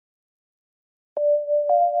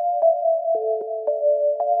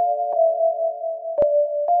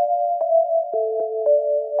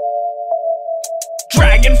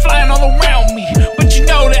dragon flying all around me, but you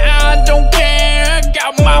know that I don't care.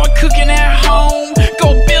 Got mama cooking at home,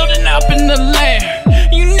 go building up in the land.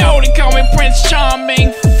 You know they call me Prince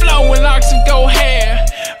Charming, flowing locks and gold hair.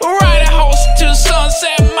 Ride a horse into the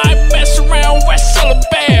sunset, might mess around wrestle a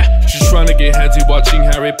bear. She's trying to get headsy watching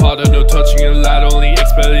Harry Potter, no touching a lot, only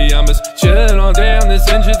Expelliarmus. Chilling all day on this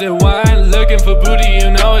enchanted wine, looking for booty,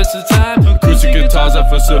 you know it's the time. Acoustic guitars are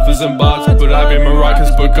for surfers and bars, but I be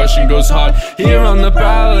maracas, percussion goes hard. Here on the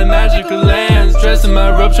prowl in magical lands, dressed in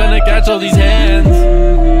my robe, trying to catch all these hands.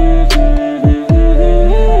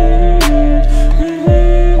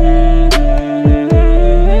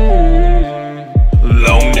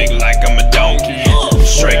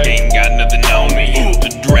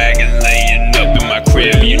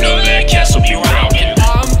 You know that castle be rockin'.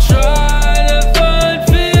 I'm trying to find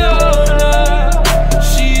Fiona,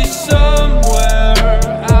 she's somewhere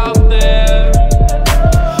out there.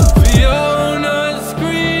 Fiona's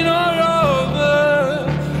green all over,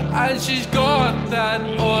 and she's got that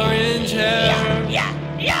orange hair.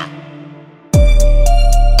 Yeah.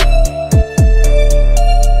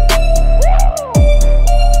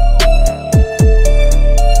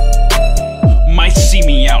 Might see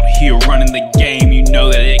me out here running the game, you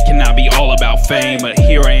know that it cannot be all about fame, but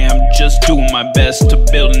here I am just doing my best to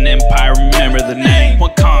build an empire, remember the name.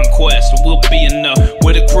 One conquest will be enough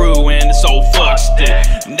with a crew and it's all fuck stick.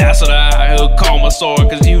 And that's what I call my sword,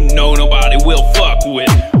 cause you know nobody will fuck with.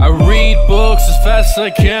 I read books as fast as I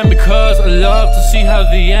can because I love to see how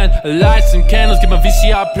the end. I light some candles, get my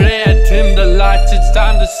VCR player, dim the lights, it's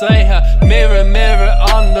time to say her. Mirror, mirror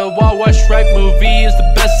on the wall, what Shrek movie is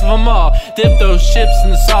the best of them all? Dip those chips in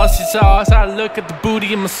the saucy sauce, I look at the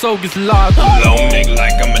booty and my soul gets lost. Low nigga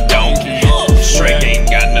like I'm a